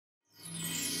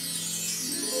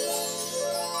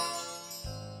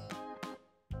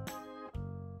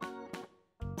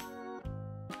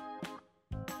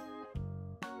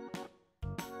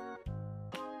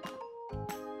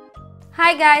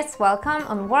Hi guys, welcome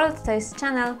on World Toys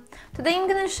channel. Today I'm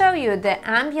gonna show you the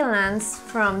ambulance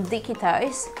from Dickie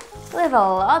Toys with a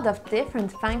lot of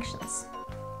different functions.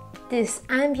 This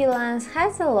ambulance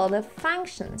has a lot of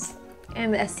functions,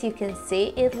 and as you can see,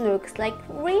 it looks like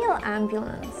real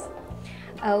ambulance.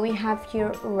 We have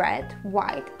here red,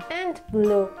 white and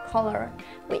blue color.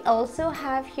 We also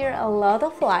have here a lot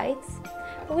of lights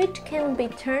which can be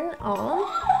turned on,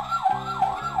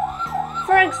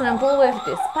 for example with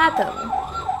this button.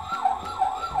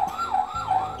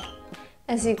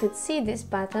 As you could see, this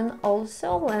button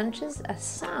also launches a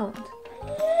sound.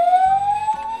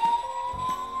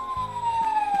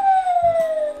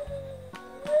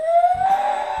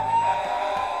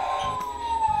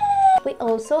 We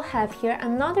also have here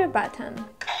another button.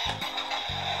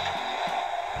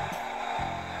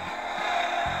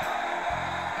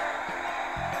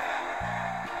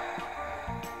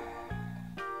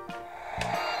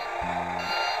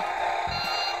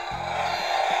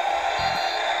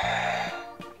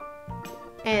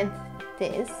 And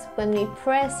this, when we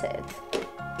press it,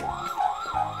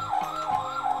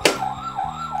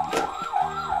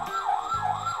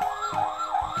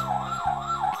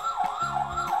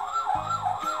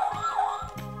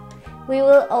 we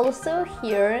will also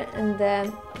hear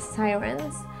the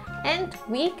sirens, and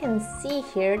we can see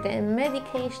here the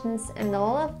medications and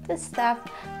all of the stuff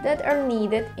that are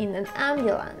needed in an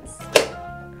ambulance.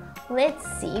 Let's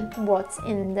see what's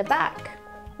in the back.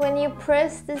 When you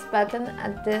press this button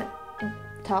at the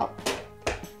top,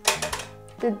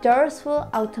 the doors will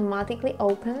automatically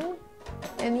open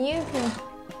and you can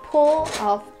pull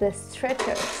off the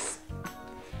stretchers.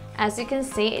 As you can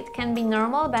see, it can be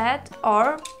normal bed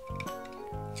or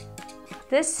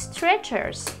the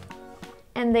stretchers,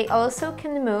 and they also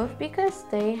can move because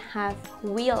they have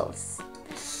wheels.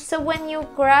 So when you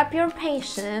grab your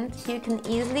patient, you can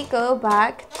easily go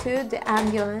back to the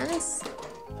ambulance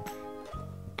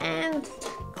and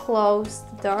close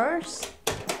the doors,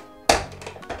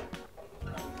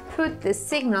 put the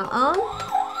signal on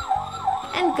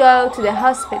and go to the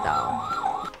hospital.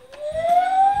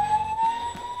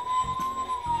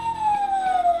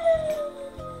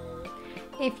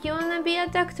 If you want to be a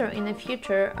doctor in the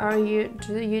future, or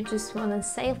do you just want to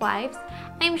save lives,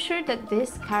 I'm sure that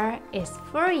this car is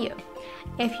for you.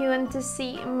 If you want to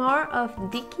see more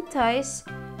of Dickie Toys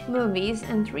movies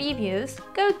and reviews,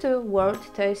 go to World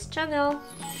Toys channel.